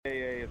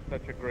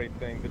such a great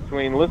thing.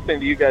 Between listening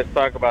to you guys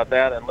talk about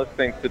that and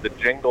listening to the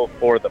jingle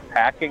for the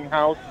packing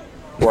house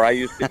where I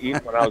used to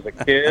eat when I was a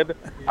kid,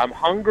 I'm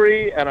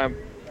hungry and I'm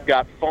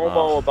got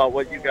FOMO about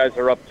what you guys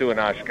are up to in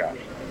Oshkosh.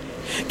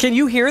 Can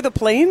you hear the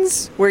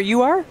planes where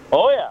you are?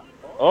 Oh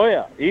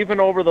yeah. Even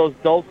over those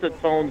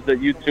dulcet tones that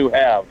you two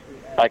have,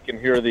 I can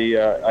hear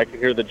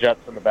the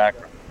jets in the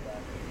background.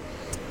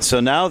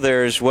 So now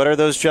there's, what are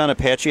those, John?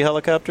 Apache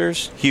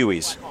helicopters?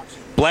 Hueys.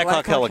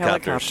 Blackhawk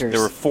helicopters. There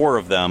were 4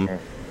 of them.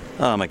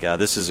 Oh my God,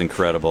 this is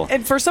incredible.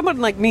 And for someone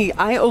like me,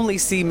 I only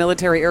see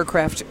military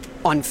aircraft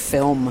on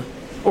film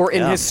or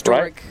in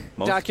historic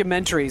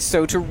documentaries.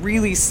 So to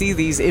really see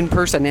these in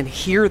person and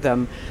hear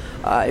them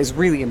is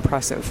really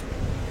impressive.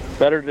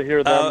 Better to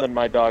hear them than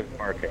my dog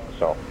barking,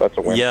 so that's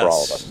a win for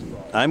all of us.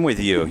 I'm with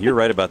you. You're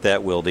right about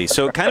that, Wilde.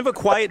 So kind of a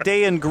quiet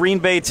day in Green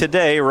Bay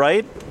today,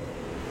 right?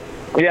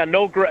 Yeah,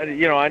 no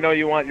grade. I know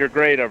you want your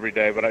grade every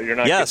day, but you're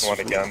not getting one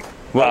again.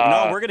 Well,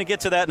 no, we're going to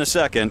get to that in a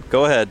second.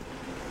 Go ahead.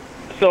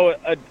 So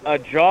a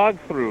jog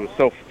through,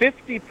 so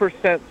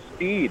 50%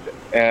 speed,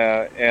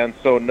 and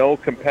so no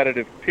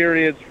competitive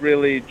periods,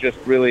 just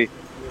really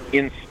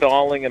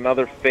installing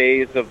another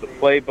phase of the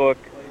playbook.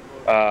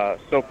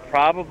 So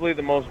probably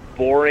the most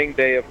boring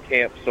day of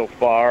camp so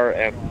far,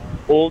 and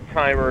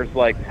old-timers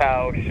like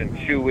Tausch and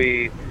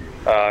Chewy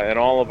and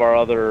all of our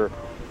other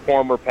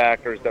former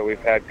Packers that we've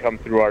had come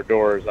through our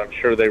doors, I'm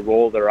sure they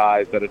roll their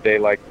eyes at a day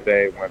like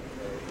today when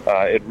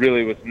it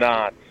really was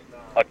not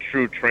a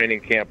true training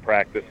camp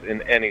practice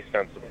in any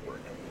sense of the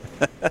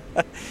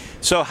word.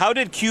 So how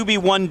did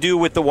QB1 do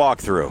with the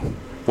walkthrough?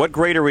 What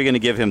grade are we going to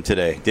give him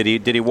today? Did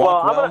he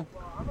walk well?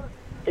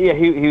 Yeah,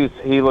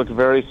 he looked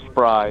very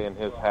spry in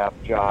his half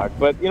jog.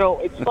 But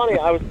it's funny.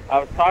 I was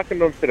talking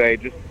to him today,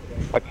 just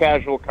a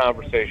casual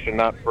conversation,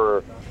 not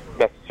for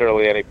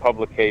necessarily any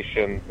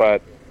publication,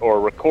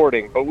 or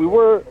recording. But we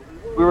were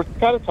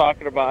kind of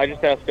talking about. I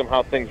just asked him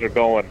how things are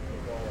going.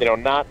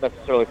 Not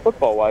necessarily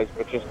football wise,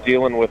 but just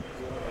dealing with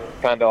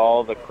kind of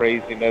all the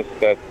craziness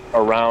that's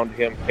around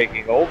him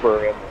taking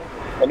over.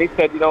 And he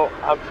said,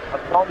 I'm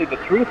telling you the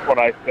truth when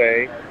I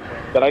say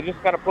that I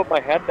just kind of put my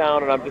head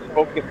down and I'm just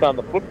focused on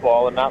the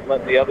football and not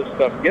letting the other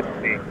stuff get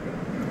to me.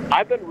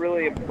 I've been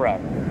really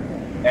impressed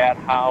at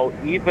how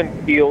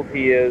even-keeled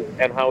he is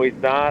and how he's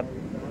not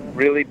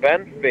really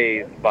been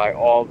fazed by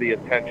all the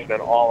attention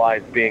and all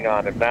eyes being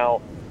on him.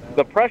 Now,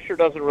 the pressure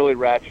doesn't really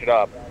ratchet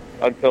up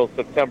until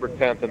September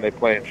 10th and they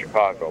play in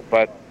Chicago.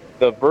 But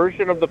the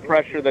version of the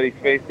pressure that he's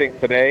facing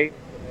today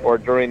or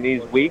during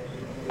these weeks,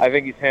 I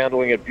think he's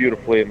handling it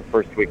beautifully in the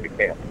first week of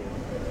camp.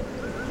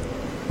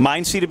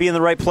 Minds seem to be in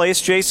the right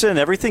place, Jason.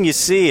 Everything you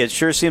see, it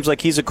sure seems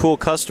like he's a cool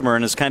customer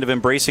and is kind of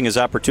embracing his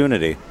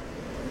opportunity.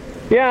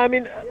 Yeah, I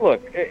mean,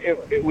 look,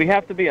 we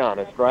have to be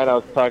honest, right? I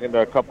was talking to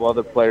a couple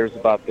other players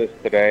about this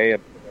today,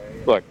 and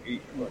look,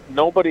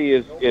 nobody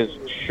is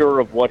sure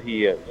of what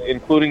he is,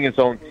 including his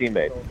own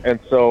teammates. And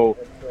so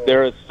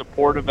they're as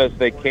supportive as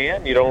they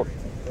can. You don't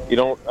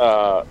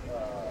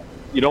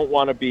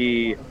want to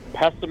be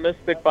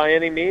pessimistic by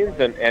any means.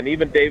 And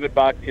even David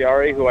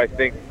Bakhtiari, who I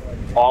think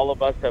all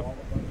of us have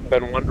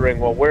been wondering,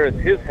 well, where is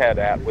his head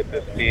at with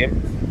this team?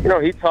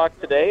 He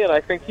talked today, and I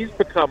think he's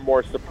become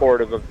more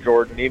supportive of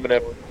Jordan, even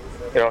if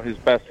his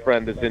best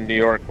friend is in New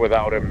York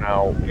without him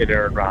now in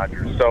Aaron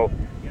Rodgers. So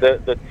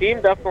the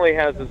team definitely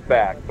has his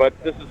back, but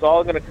this is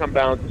all going to come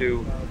down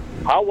to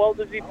how well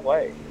does he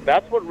play?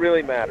 That's what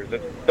really matters.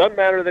 It doesn't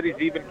matter that he's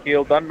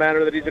even-keeled, doesn't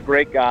matter that he's a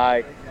great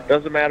guy,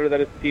 doesn't matter that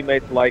his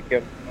teammates like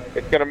him.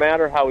 It's going to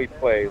matter how he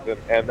plays,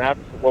 and that's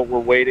what we're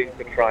waiting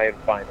to try and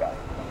find out.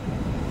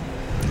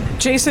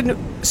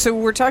 Jason, so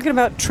we're talking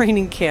about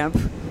training camp.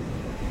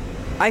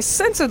 I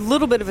sense a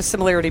little bit of a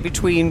similarity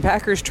between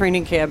Packers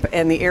training camp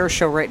and the air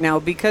show right now,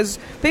 because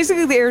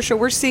basically the air show,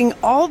 we're seeing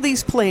all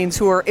these planes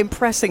who are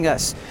impressing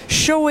us,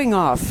 showing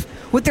off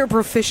with their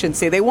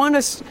proficiency. They want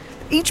us,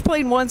 each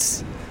plane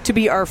wants to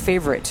be our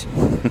favorite.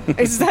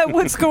 Is that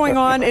what's going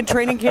on in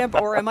training camp,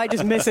 or am I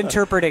just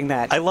misinterpreting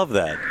that? I love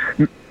that.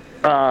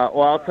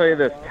 Well, I'll tell you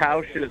this.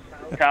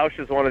 Tausch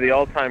is one of the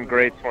all-time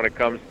greats when it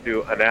comes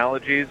to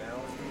analogies.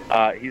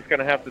 He's going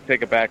to have to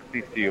take a back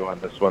seat to you on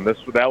this one.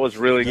 That was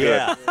really good.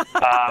 Yeah,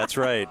 that's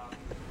right.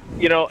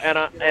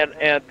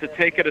 And to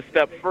take it a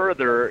step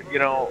further,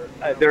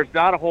 there's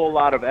not a whole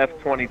lot of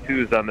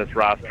F-22s on this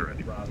roster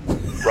anymore,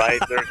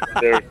 right?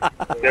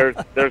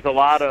 There's a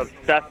lot of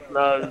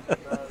Cessnas,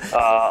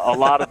 a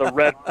lot of the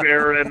Red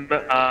Baron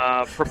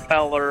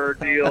propeller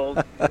deals,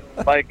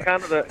 like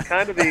kind of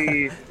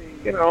the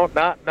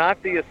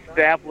not the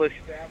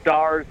established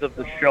stars of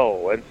the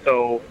show, and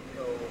so.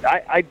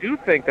 I do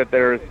think that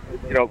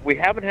we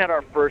haven't had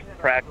our first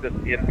practice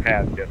in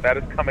pads yet. That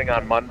is coming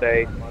on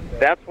Monday.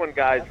 That's when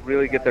guys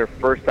really get their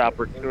first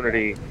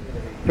opportunity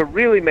to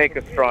really make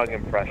a strong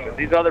impression.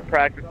 These other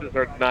practices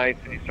are nice,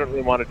 and you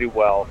certainly want to do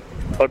well.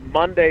 But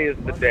Monday is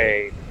the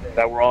day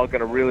that we're all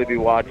going to really be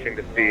watching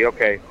to see,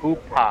 okay, who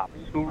pops,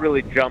 who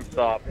really jumps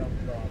off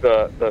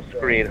the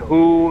screen,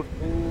 who,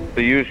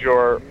 to use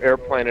your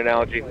airplane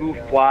analogy, who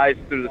flies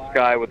through the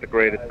sky with the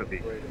greatest of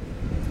ease.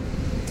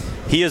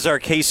 He is our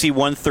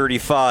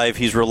KC-135.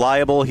 He's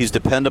reliable, he's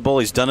dependable,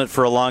 he's done it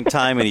for a long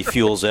time, and he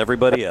fuels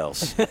everybody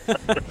else.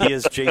 He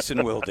is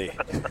Jason Wilde.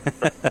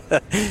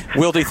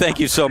 Wilde,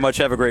 thank you so much.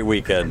 Have a great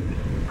weekend.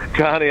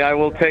 Connie, I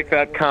will take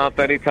that comp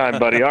anytime,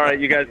 buddy. All right,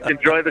 you guys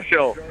enjoy the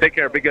show. Take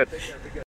care. Be good.